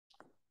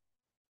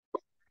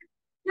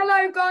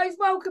Hello, guys.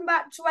 Welcome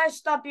back to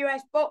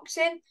SWS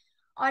Boxing.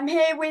 I'm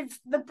here with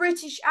the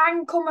British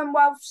and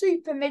Commonwealth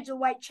super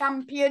middleweight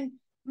champion,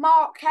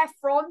 Mark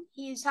Heffron.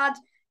 He has had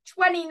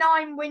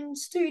 29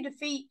 wins, 2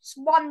 defeats,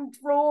 1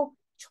 draw,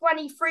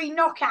 23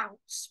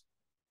 knockouts.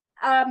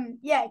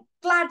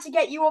 Glad to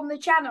get you on the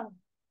channel.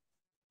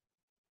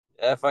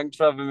 Yeah, thanks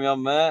for having me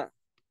on, mate.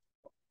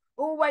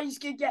 Always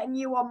good getting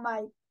you on,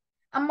 mate.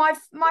 And my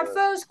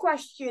first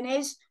question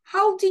is,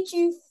 how did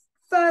you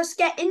first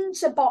get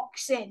into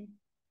boxing?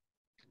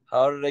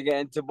 How did I get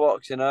into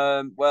boxing?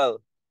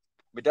 Well,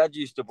 my dad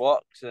used to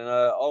box, and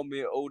all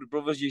my older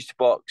brothers used to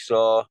box.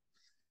 So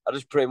I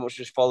just pretty much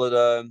just followed,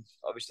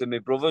 obviously my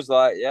brothers,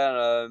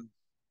 and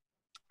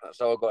that's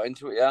how I got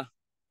into it. Yeah,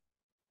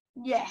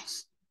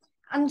 Yes.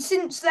 And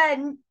since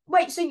then,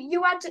 wait, so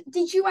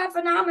did you have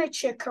an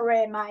amateur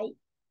career, mate?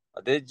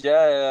 I did.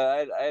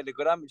 Yeah, I had a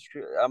good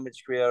amateur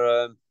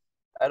career.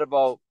 I had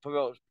probably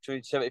about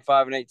between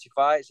 75 and 80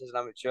 fights as an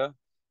amateur.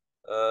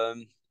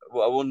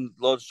 I won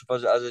loads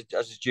of stuff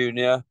as a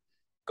junior.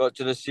 Got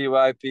to the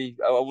CYP.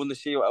 I won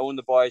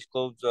the boys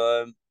clubs.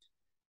 I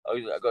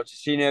got to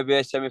senior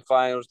base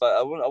semi-finals.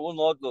 I won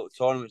loads of little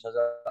tournaments as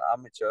an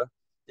amateur.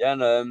 Yeah,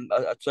 and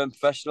I turned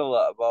professional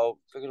at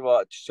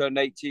just turned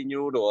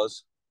 18-year-old I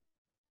was.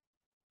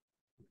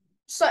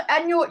 So,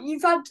 and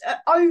you've had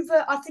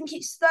over, I think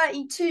it's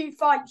 32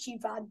 fights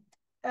you've had,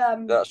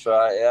 That's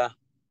right. Yeah,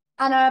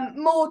 and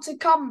more to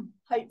come,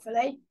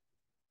 hopefully.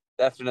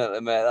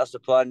 definitely, mate. That's the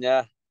plan.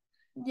 Yeah,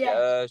 get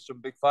Yeah. some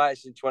big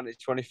fights in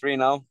 2023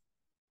 now.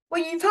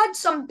 Well, you've had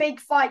some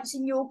big fights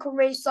in your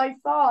career so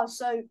far,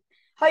 so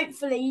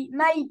hopefully,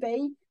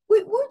 maybe,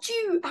 would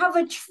you have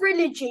a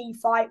trilogy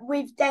fight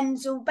with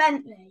Denzel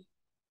Bentley?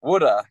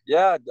 Would I?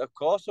 Yeah, of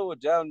course I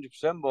would. Yeah,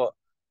 100%. But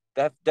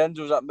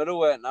Denzel's at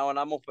middleweight now, and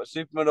I'm up at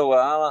super middleweight,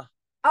 aren't I?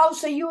 Oh,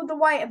 so you're the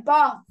weight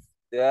above.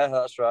 Yeah,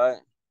 that's right.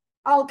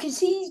 Oh, because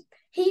he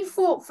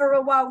fought for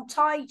a world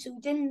title,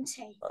 didn't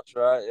he? That's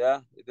right.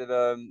 Yeah, he did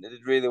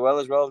really well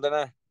as well,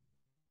 didn't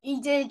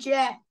He did,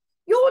 yeah.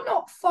 You're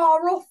not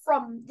far off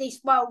from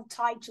this world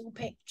title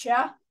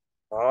picture.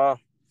 he? Oh,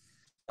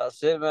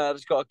 that's it, man. I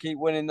just got to keep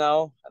winning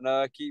now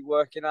and keep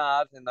working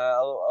hard, and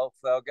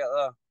hopefully I'll get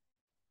there.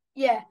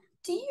 Yeah.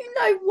 Do you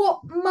know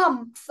what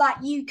month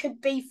that you could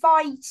be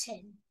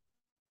fighting?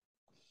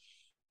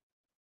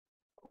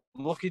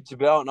 I'm looking to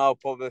be out now,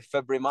 probably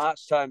February,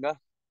 March time. Yeah,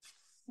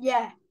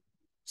 Yeah.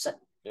 So,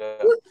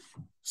 yeah,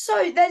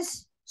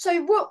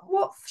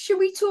 what should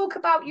we talk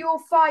about your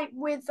fight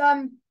with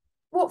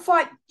what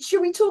fight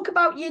should we talk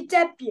about your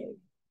debut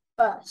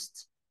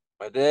first?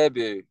 my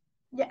debut.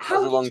 Yeah. That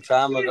was a long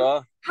time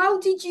ago. How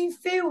did you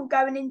feel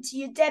going into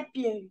your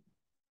debut?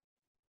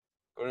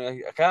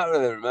 I can't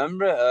really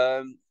remember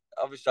it.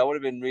 Obviously I would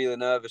have been really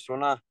nervous,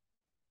 wouldn't I?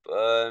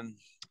 But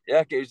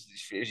yeah, it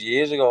was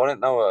years ago, wasn't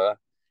it? Now,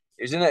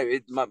 it was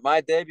in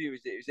my debut I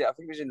think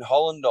it was in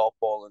Holland or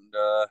Poland.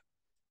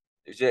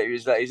 It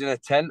was in a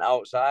tent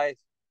outside.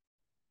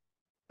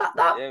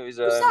 That Yeah, it was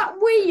was that it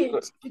was weird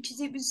good. because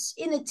it was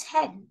in a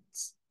tent.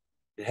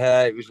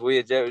 Yeah, it was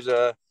weird. Yeah, it was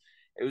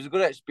a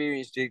good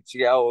experience to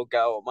get out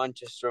of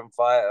Manchester and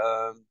fight.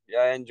 Yeah,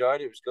 I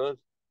enjoyed it. It was good.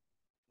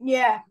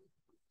 Yeah.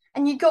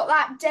 And you got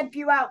that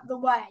debut out the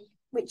way,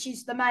 which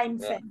is the main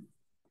Yeah, thing.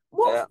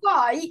 What yeah.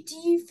 fight do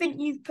you think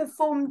you've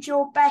performed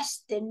your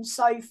best in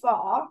so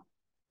far?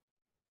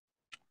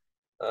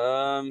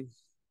 Fun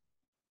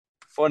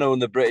on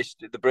the British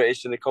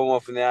and the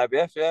Commonwealth and the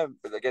IBF. Yeah,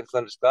 against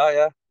Leonard Star.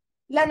 Yeah,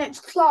 Lennox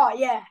Clark,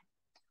 yeah.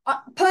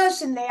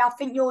 Personally, I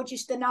think you're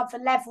just another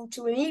level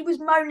to him. He was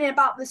moaning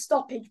about the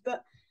stoppage,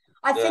 but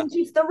I yeah, think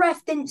if the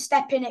ref didn't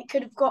step in, it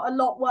could have got a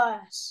lot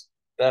worse.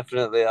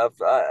 definitely. I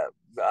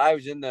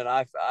was in there, and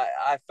I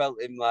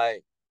felt him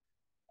like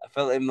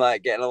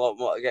getting a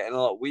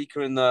lot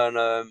weaker in there, and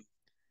I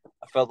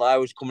felt that I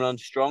was coming on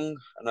strong,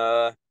 and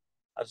I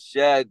just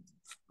yeah,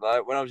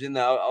 like when I was in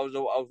there, I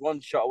was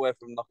one shot away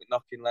from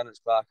knocking Leonard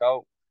Clark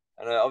out,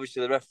 and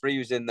obviously the referee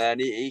was in there,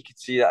 and he could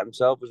see that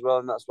himself as well,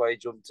 and that's why he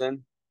jumped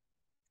in.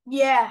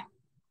 Yeah.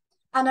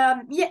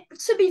 And yeah,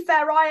 to be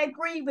fair, I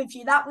agree with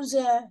you. That was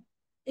a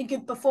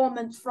good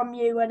performance from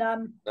you.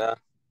 And Yeah,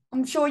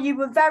 I'm sure you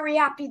were very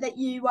happy that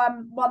you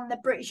won the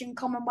British and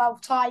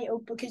Commonwealth title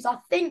because I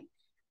think,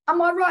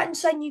 am I right in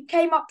saying you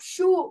came up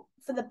short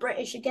for the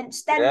British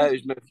against yeah, Denmark? it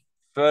was my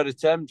third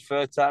attempt,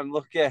 third time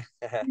lucky.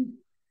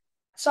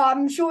 So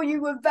I'm sure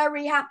you were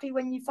very happy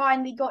when you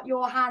finally got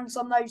your hands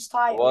on those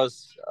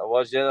titles.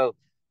 Yeah.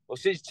 Well,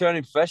 since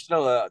turning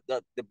professional,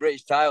 the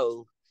British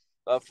title,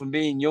 from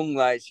being young,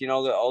 like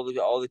all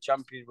the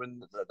champions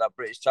win that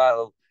British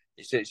title.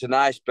 It's a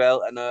nice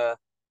belt, and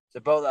it's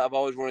a belt that I've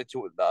always wanted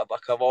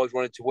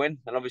to win,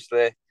 and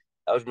obviously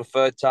that was my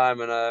third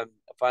time, and I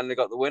finally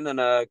got the win, and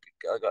I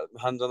got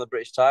my hands on the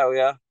British title.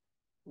 Yeah,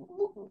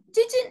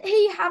 Didn't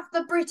he have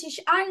the British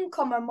and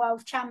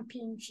Commonwealth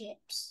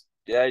championships?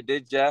 yeah, I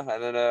did. Yeah,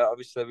 and then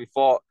obviously we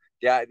fought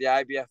the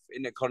IBF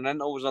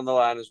Intercontinental was on the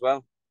line as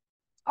well.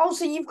 Oh,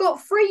 so you've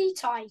got 3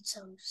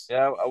 titles.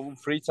 Yeah, I won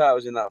 3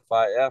 titles in that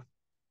fight. Yeah,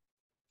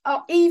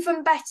 Oh,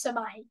 even better,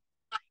 mate.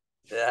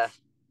 yeah.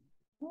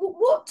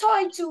 What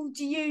title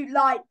do you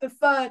like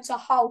prefer to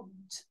hold?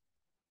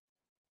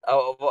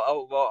 Out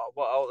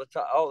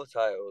the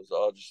titles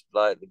or just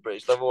like the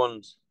British level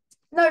ones?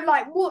 No,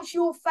 like what's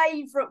your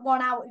favourite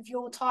one out of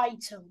your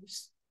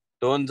titles?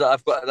 The ones that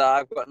I've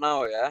got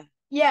now, yeah.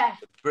 Yeah,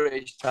 The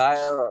British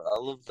title, I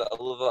love that. I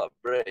love that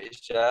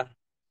British, yeah.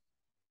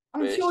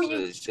 I'm sure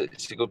British, you.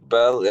 it's a good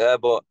belt, yeah.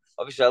 But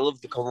obviously, I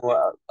love the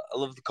Commonwealth. I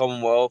love the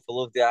Commonwealth. I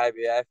love the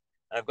IBF,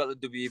 and I've got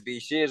the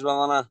WBC as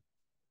well, and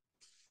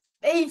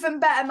Even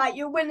better, mate.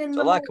 You're winning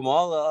so I them like all. them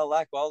all. I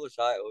like all the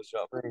titles. You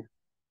know what I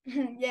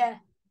mean? Yeah,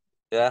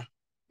 Yeah.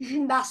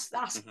 that's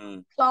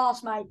Hmm.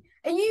 class, mate.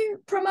 Are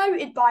you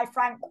promoted by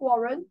Frank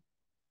Warren?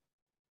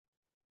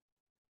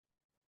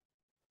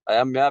 I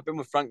am. Yeah, I've been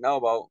with Frank now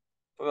about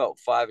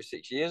 5 or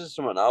 6 years or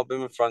something. Now I've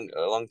been with Frank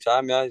a long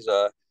time. Yeah, he's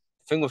the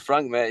thing with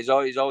Frank, mate. He's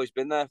always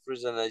been there for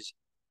us, and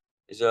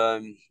he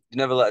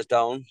never let us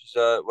down.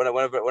 So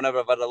whenever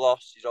I've had a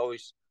loss, he's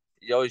always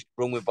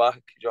brought me back.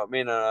 Do you know what I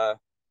mean? And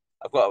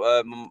I've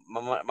got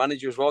my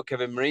manager as well,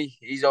 Kevin Marie.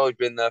 He's always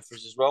been there for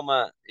us as well,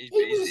 mate. He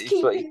was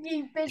keeping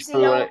you He's busy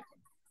probably one of,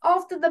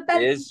 after the he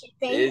Bentley is he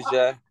defeat. is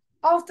yeah,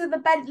 After the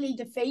Bentley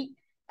defeat,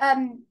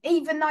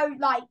 even though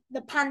like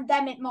the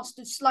pandemic must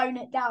have slowed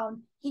it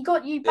down, he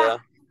got you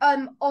back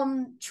yeah.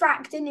 on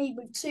track, didn't he,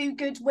 with two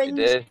good He wins.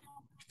 did.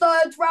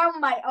 Third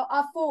round, mate.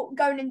 I thought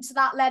going into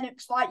that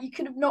Lennox fight, you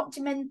could have knocked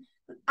him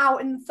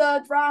out in the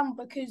third round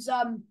because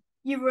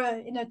you were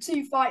in a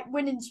 2-fight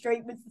winning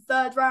streak with the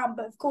third round.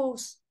 But of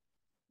course,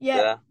 yeah,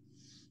 Yeah,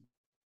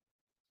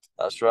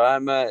 that's right,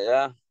 mate.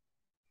 Yeah.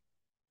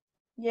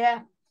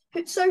 yeah.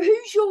 So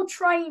who's your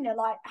trainer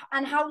like,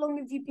 and how long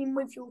have you been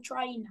with your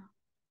trainer?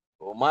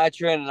 Well, my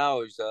training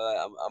now is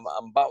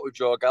I'm back with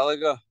Joe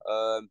Gallagher.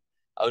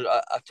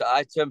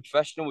 I turned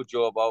professional with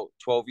Joe about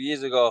 12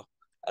 years ago,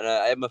 and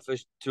I had my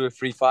first 2 or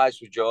 3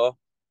 fights with Joe,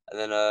 and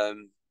then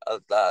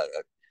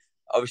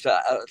obviously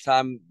at the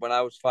time when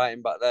I was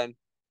fighting back then,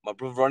 my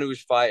brother Ronnie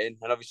was fighting,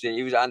 and obviously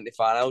he was at Anthony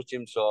Farnell's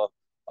gym, so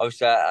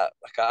obviously I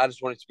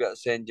just wanted to be at the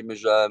same gym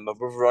as my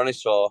brother Ronnie,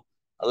 so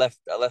I left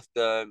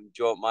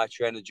Joe, my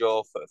trainer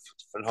Joe,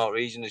 for no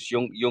reason. It's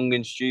young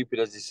and stupid,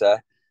 as they say.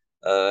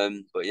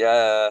 But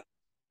yeah,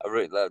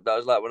 that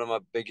was like one of my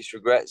biggest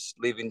regrets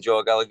leaving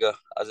Joe Gallagher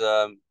as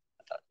a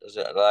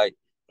like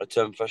a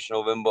term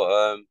professional with him.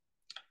 But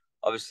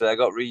obviously I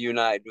got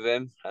reunited with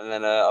him, and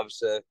then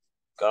obviously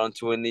got on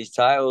to win these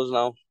titles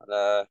now,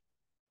 and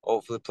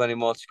hopefully plenty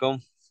more to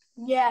come.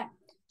 Yeah.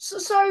 So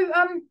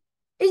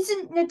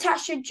isn't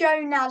Natasha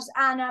Jonas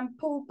and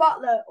Paul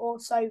Butler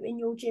also in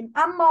your gym?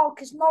 And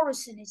Marcus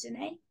Morrison, isn't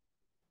he?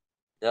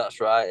 Yeah, that's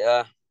right.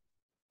 Yeah,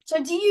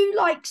 So do you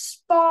like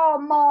spar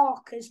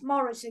Marcus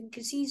Morrison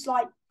because he's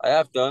like I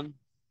have done.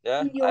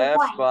 Yeah, in I your have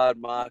weight? sparred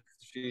Marcus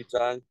a few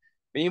times.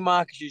 Me and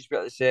Marcus used to be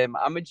at the same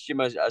amateur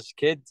gym as a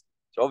kid,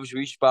 so obviously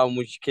we used to spar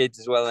with kids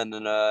as well. And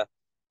then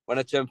when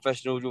I turned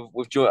professional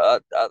with Joe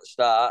at the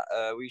start,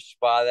 we used to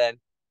spar then.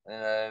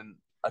 And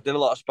I did a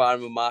lot of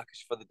sparring with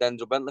Marcus for the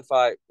Denzel Bentley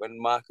fight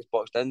when Marcus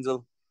boxed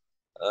Denzel.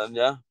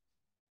 Yeah.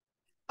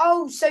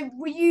 Oh, so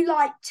were you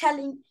like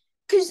telling?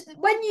 Because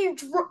when you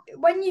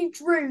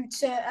drew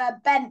to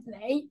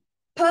Bentley,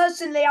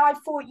 personally, I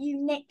thought you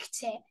nicked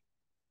it.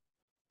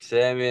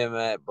 Same here,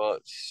 mate. But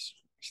it's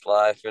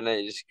life,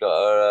 innit? You just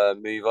gotta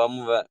move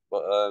on with it.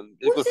 But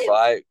it's a Was good it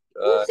fight.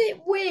 was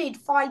it weird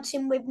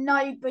fighting with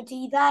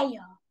nobody there?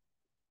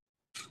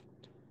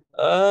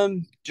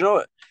 Do you know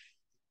what?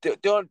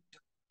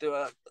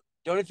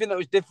 The only thing that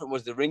was different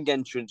was the ring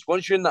entrance.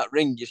 Once you're in that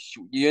ring,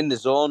 you're in the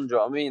zone. Do you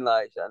know what I mean?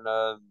 Like,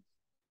 and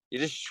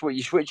you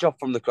switch off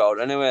from the crowd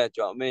anyway. Do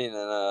you know what I mean?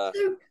 And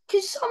So,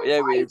 because some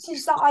yeah,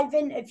 fighters that I've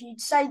interviewed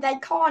say they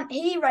can't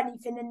hear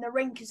anything in the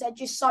ring because they're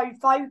just so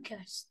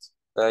focused.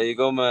 there you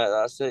go, mate.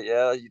 That's it.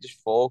 Yeah, you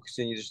just focus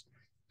and you just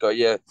got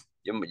your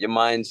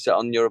mind set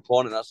on your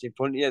opponent that's in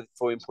front of you,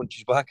 throwing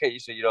punches back at you.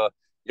 So you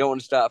don't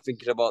want to start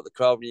thinking about the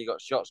crowd when you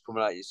got shots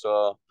coming at you.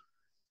 So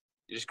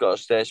you just got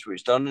to stay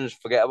switched on and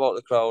just forget about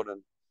the crowd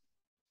and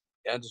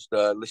yeah, just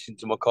listen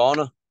to my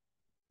corner.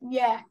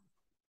 Yeah,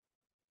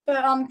 but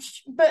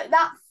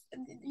that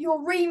your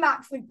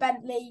rematch with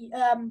Bentley,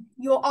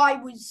 your eye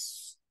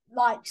was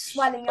like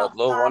swelling I'd up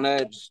love on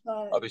badly. it.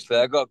 So Obviously,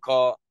 I got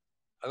caught.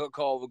 I got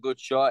caught with a good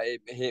shot.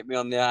 It hit me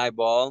on the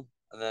eyeball,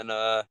 and then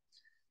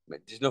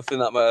there's nothing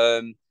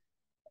that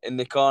in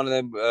the corner.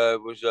 Then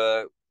was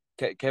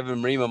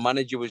Kevin Ream, my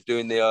manager, was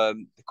doing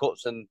the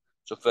cuts and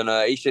stuff, and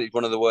he said it's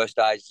one of the worst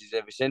eyes he's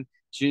ever seen.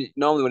 So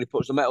normally, when he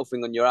puts a metal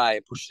thing on your eye,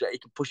 he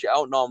can push it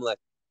out normally.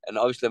 And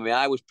obviously, my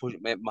eye was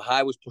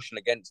pushing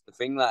against the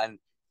thing that, and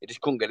he just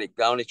couldn't get it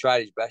down. He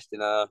tried his best,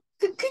 and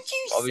could you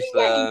see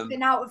obviously,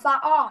 anything out of that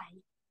eye?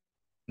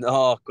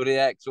 no, could he?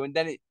 So when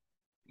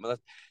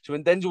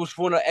Denzel was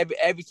throwing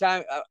every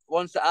time,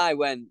 once the eye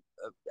went,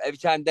 every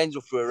time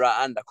Denzel threw a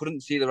right hand, I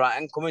couldn't see the right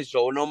hand coming.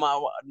 So no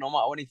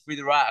matter when he threw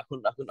the right, I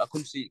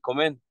couldn't see it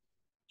coming.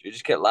 So it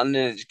just kept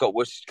landing. It just got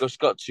worse. It just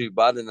got too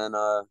bad, and then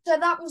So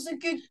that was a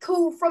good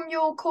call from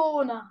your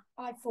corner,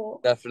 I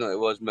thought. definitely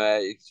was,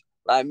 mate.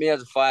 like me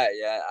as a fighter,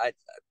 yeah,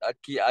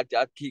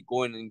 I'd keep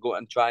going and go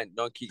and try and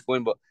not keep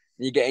going, but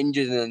when you get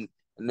injured and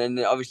then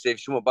obviously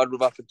if something bad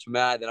would happen to me,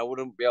 then I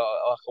wouldn't be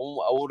I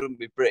wouldn't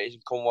be British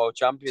and Commonwealth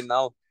champion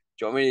now.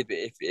 Do you know what I mean?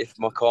 If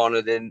my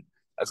corner didn't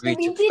So agree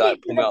to we did start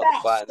it for pull me the out of the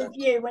fight, best then of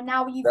you, and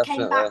now you've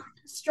came back definitely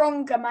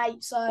stronger,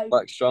 mate. come So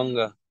back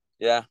stronger.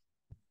 Yeah,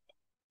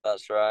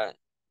 that's right.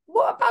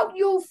 what about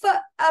your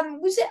foot?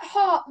 Was it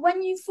hard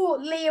when you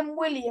fought Liam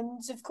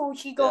Williams? Of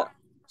course, you Yeah, got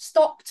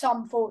stopped,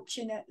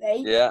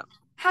 unfortunately. yeah.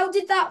 How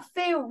did that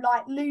feel,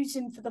 like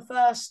losing for the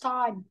first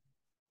time?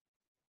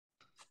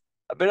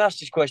 I've been asked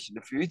this question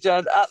a few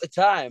times at the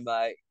time.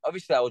 Like,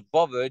 obviously, I was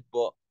bothered,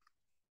 but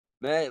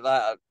mate,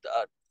 I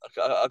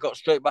got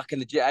straight back in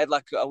the gym. I had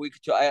like a week or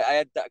two. I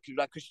had that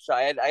like Christmas.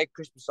 I had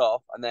Christmas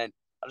off, and then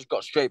I just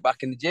got straight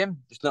back in the gym.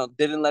 Just not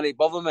didn't let it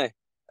bother me.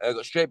 I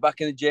got straight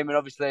back in the gym, and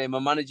obviously my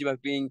manager,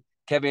 being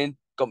Kevin,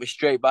 got me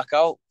straight back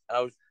out.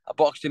 And I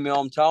boxed in my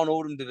hometown.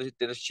 Oldham did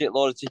a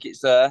shitload of tickets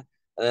there,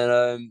 and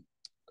then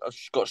I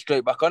just got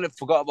straight back on it.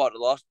 Forgot about the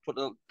loss, put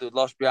the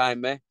loss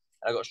behind me, and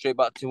I got straight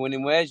back to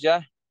winning ways.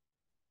 Yeah,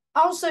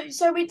 Also,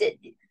 so we did.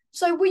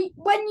 So we,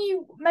 when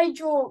you made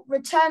your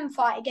return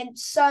fight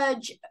against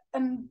Serge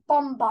and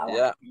Bombo, I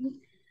yeah.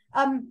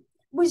 think,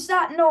 was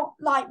that not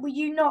like? Were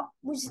you not?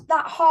 Was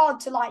that hard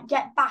to like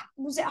get back?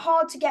 Was it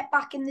hard to get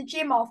back in the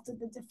gym after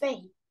the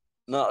defeat?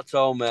 Not at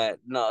all, mate.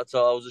 Not at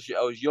all.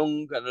 I was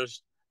young and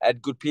I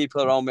had good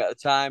people around me at the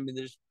time, and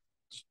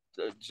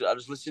I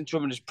just listened to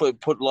them and just put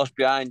the loss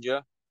behind you,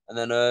 and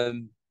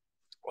then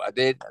what I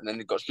did, and then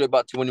it got straight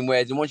back to winning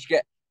ways. And once you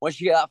get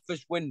that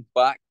first win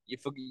back, you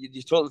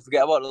totally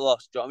forget about the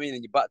loss. Do you know what I mean?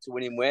 And you're back to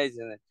winning ways,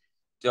 and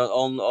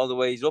all the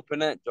ways up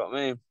in it. Do you know what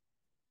I mean?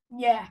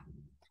 Yeah,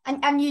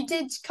 and you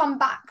did come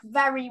back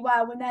very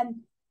well, and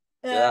then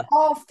Yeah,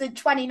 after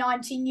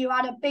 2019, you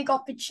had a big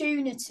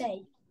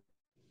opportunity,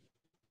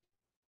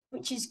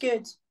 which is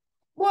good.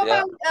 What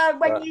yeah. about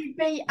when Right. you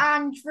beat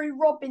Andrew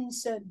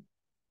Robinson?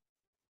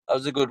 That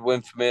was a good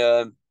win for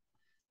me.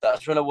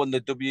 That's when I won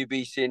the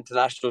WBC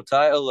international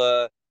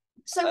title.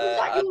 So was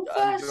that your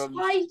first Andrew,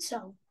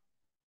 title?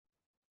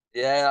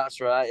 yeah, that's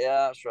right.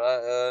 Yeah, that's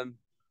right.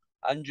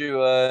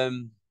 Andrew,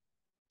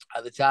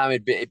 at the time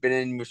he'd been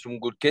in with some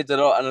good kids. I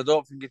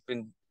don't think he'd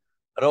been.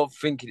 I don't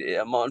think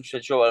I'm not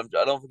 100% sure.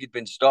 I don't think he'd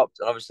been stopped.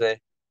 And obviously,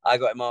 I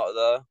got him out of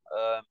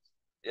there.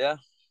 Yeah,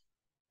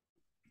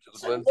 it's a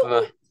good So win for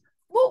me.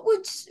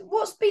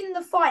 what's been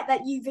the fight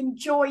that you've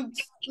enjoyed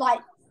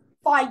like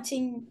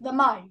fighting the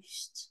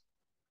most?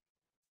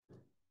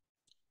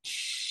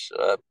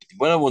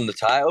 When I won the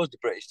titles, the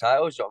British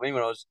titles, you know what I mean?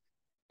 When I was,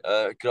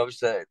 because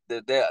obviously,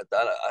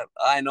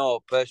 I know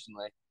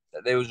personally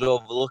that they was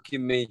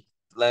overlooking me,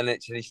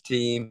 Lennox and his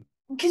team.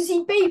 Because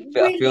he beat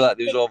I feel Willie. like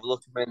they was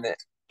overlooking me in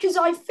it. Because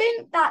I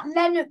think that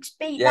Lennox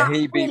beat Yeah, that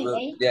he beat me.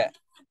 Willie, Yeah,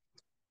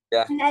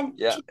 yeah, and then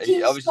yeah.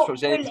 he Obviously, stopped what I'm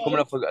saying, he was coming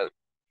Willie. off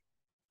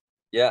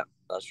yeah,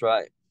 that's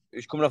right. He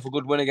was coming off a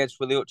good win against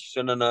Willie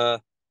Hutchison, and I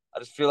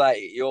just feel like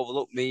he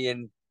overlooked me.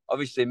 And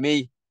obviously,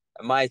 me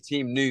and my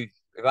team knew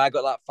if I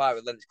got that fight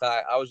with Lennox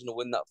Clark, I was going to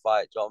win that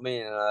fight. Do you know what I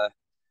mean?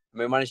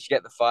 And we managed to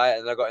get the fight,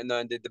 and I got in there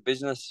and did the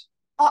business.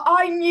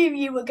 I knew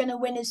you were going to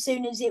win as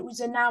soon as it was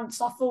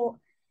announced. I thought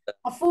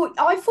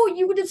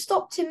you would have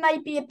stopped him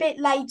maybe a bit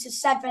later,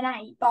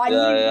 7-8, but I Yeah,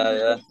 knew you yeah,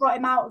 would yeah. have got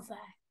him out of there.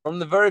 From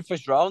the very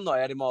first round, though, I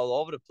had him all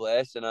over the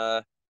place, and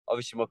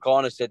obviously my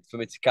corner said for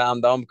me to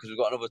calm down because we've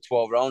got another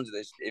 12 rounds of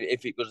this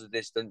if it goes the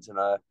distance, and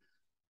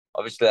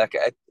obviously like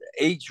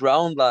each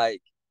round,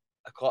 like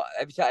I caught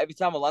every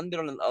time I landed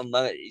on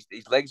Leonard,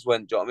 his legs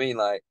went. Do you know what I mean?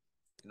 Like,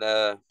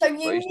 So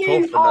but you he's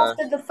tough, knew and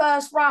after the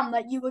first round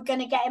that you were going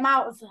to get him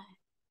out of there.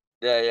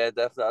 yeah, yeah,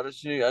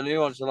 definitely. I knew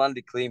once I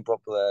landed clean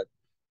properly,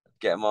 I'd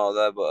get him out of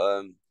there.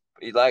 But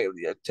he like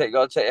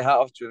gotta take your hat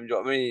off to him. Do you know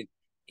what I mean?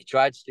 He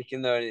tried to stick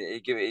in there and he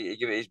give it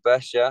his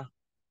best. Yeah,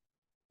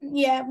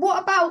 Yeah.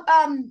 What about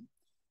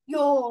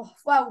your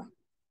well,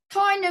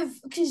 kind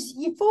of because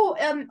you fought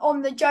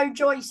on the Joe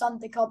Joyce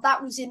undercard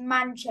that was in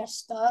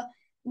Manchester,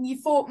 and you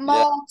fought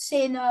yeah,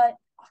 Martin. I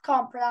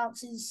can't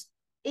pronounce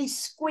his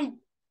squid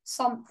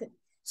something.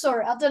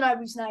 Sorry, I don't know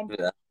his name,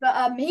 yeah,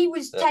 but he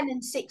was yeah.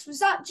 10-6. Was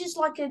that just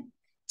like a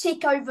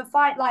tick over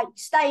fight, like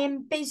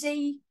staying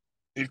busy?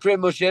 He was pretty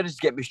much here just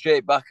to get me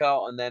straight back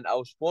out, and then I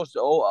was supposed to.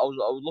 Oh, I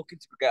was looking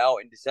to get out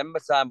in December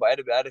time, but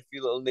I had a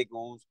few little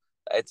niggles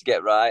I had to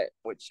get right,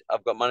 which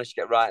I've got managed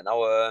to get right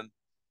now.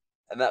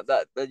 And that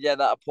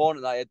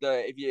opponent, like,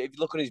 if you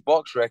look on his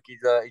box rec, he's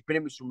been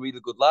in with some really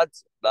good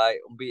lads, like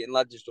unbeaten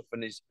lads and stuff,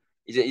 and he's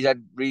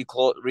had really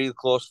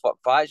close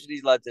fights with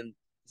these lads, and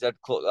he's had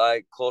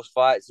close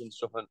fights and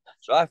stuff. And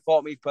so I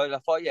thought me personally, I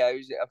thought yeah, I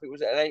think it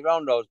was an 8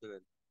 round I was doing,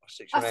 or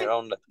six I or eight think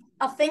rounder.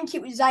 I think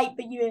it was 8,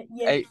 but you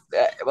Eight,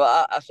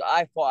 well, I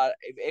thought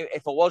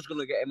if I was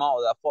gonna get him out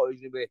of there, I thought it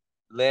was gonna be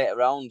later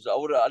rounds. I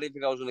didn't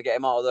think I was gonna get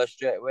him out of there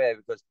straight away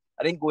because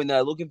I didn't go in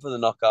there looking for the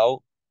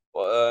knockout.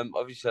 But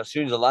obviously, as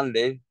soon as I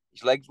landed,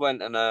 his legs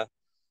went and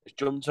just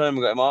jumped on him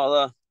and got him out of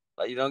there.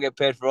 Like you don't get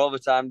paid for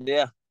overtime, do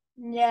you?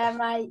 yeah,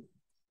 mate.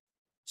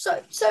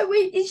 So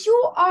is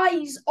your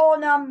eyes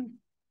on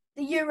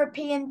the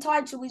European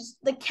title is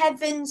the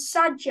Kevin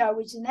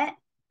Saggio, isn't it?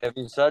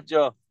 Kevin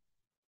Saggio.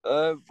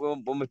 Well,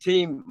 my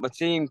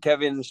team,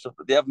 Kevin and stuff,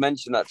 they have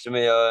mentioned that to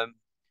me.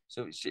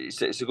 So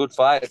it's a good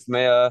fight for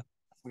me. I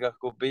think I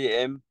could beat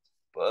him.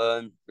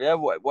 But yeah,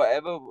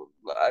 whatever.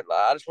 I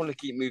just want to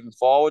keep moving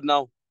forward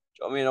now.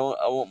 Do you know what I mean?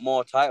 I want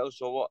more titles.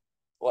 So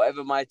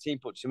whatever my team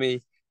put to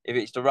me, if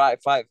it's the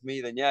right fight for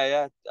me, then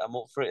yeah, I'm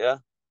up for it. Yeah,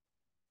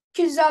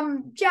 Because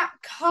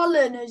Jack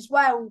Cullen as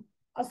well.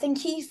 I think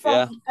he's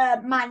from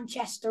yeah,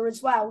 Manchester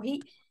as well. He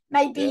yeah,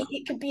 maybe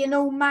it could be an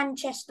all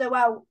Manchester.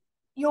 Well,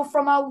 you're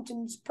from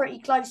Oldham's, pretty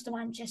close to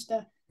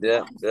Manchester.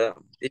 yeah.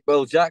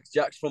 Well,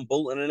 Jack's from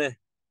Bolton, isn't he?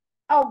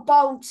 Oh,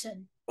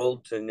 Bolton.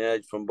 Bolton, yeah,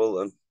 he's from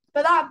Bolton.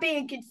 But that'd be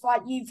a good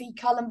fight, UV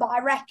Cullen. But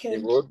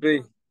It would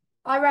be.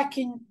 I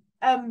reckon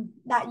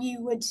that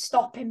you would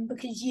stop him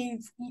because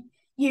you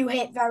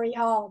hit very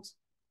hard.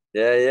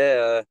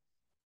 Yeah.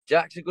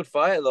 Jack's a good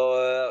fighter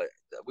though.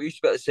 We used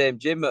to be at the same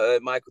gym,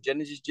 at Michael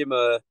Jennings' gym.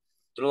 Done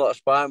a lot of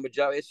sparring with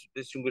Jack.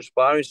 Did some good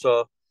sparring,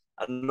 so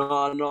I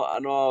know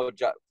how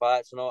Jack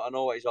fights. I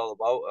know what he's all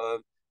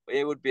about. But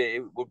it would be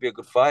a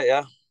good fight, yeah.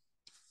 Of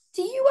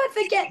Do you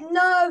ever get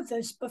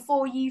nervous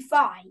before you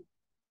fight?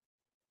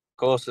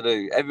 course I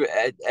do.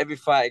 Every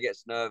fighter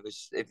gets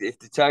nervous. If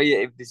they tell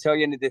you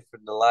any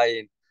different, they're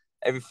lying.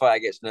 Every fighter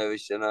gets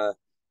nervous, and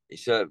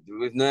it's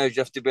with nerves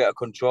you have to be able to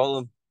control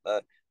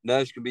them.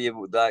 Nerves can be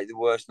like the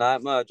worst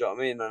nightmare. Do you know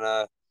what I mean?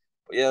 And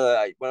but yeah,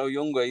 like, when I was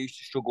younger, I used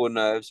to struggle with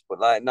nerves, but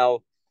like now,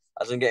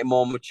 as I'm getting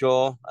more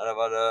mature and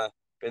I've had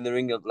been in the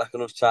ring like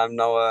enough time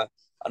now,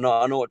 I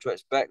know what to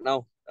expect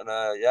now, and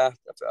yeah,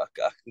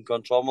 I can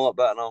control them a lot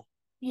better now.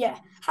 Yeah.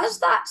 Has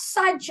that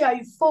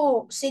Saggio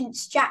fought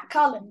since Jack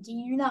Cullen? Do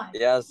you know?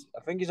 Yes,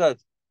 I think he's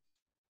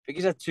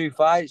had two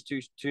fights,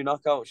 two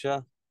knockouts.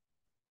 Yeah,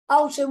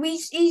 Oh, so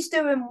he's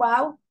doing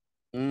well.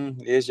 he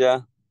is.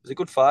 Yeah, he's a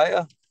good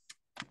fighter.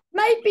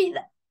 Maybe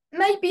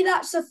maybe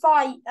that's a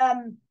fight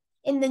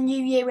in the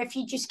new year if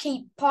you just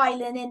keep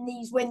piling in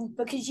these wins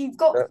because you've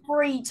got Yeah,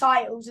 3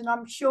 titles and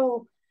I'm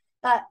sure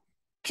that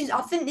because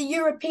I think the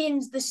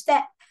Europeans the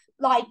step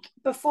like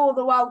before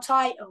the world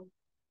title.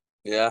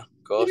 yeah, of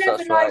You course, never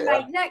that's know, right. Yeah,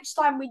 mate. Next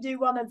time we do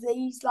one of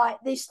these, like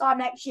this time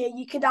next year,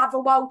 you could have a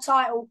world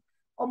title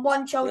on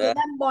one shoulder, yeah,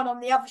 then one on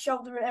the other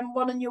shoulder, and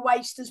one on your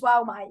waist as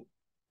well, mate.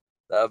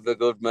 that'd be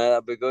good, mate.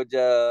 That'd be good.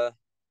 Yeah.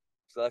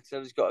 So like I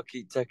said, he's got to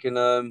keep taking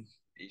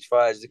each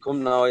fight as they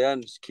come now, yeah,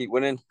 and just keep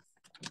winning.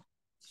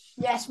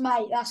 Yes,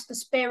 mate, that's the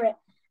spirit.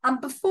 And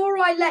before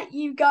I let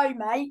you go,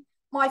 mate,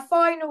 my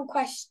final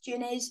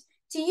question is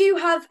do you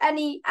have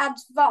any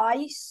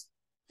advice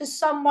for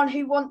someone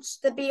who wants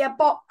to be a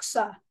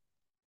boxer?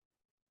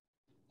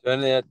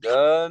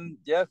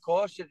 Yeah, of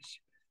course. It's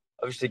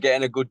obviously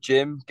getting a good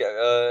gym,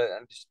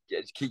 and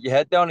just keep your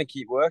head down and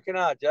keep working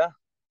hard. Yeah.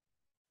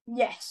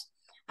 Yes.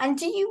 And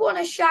do you want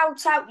to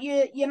shout out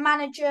your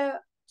manager,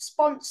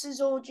 sponsors,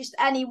 or just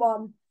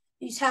anyone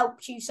who's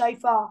helped you so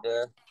far?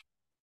 Yeah.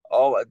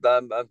 Oh,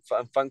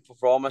 I'm thankful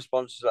for all my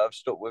sponsors that have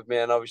stuck with me,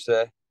 and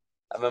obviously,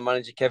 and my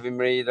manager Kevin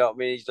Reed. You know what I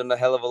mean? He's done a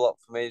hell of a lot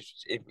for me.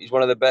 He's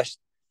one of the best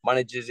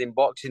managers in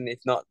boxing, if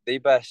not the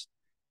best.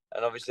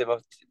 And obviously, my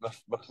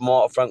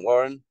promoter Frank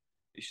Warren,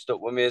 he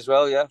stuck with me as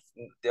well. Yeah,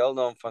 they all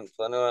know I'm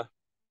thankful anyway.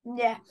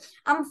 Yeah.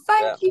 And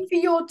thank Yeah. you for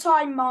your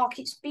time, Mark.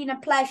 It's been a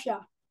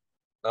pleasure.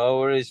 No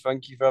worries.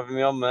 Thank you for having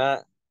me on,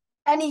 mate.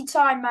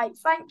 Anytime, mate.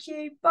 Thank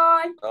you.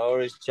 Bye. No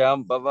worries,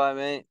 champ. Bye bye,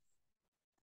 mate.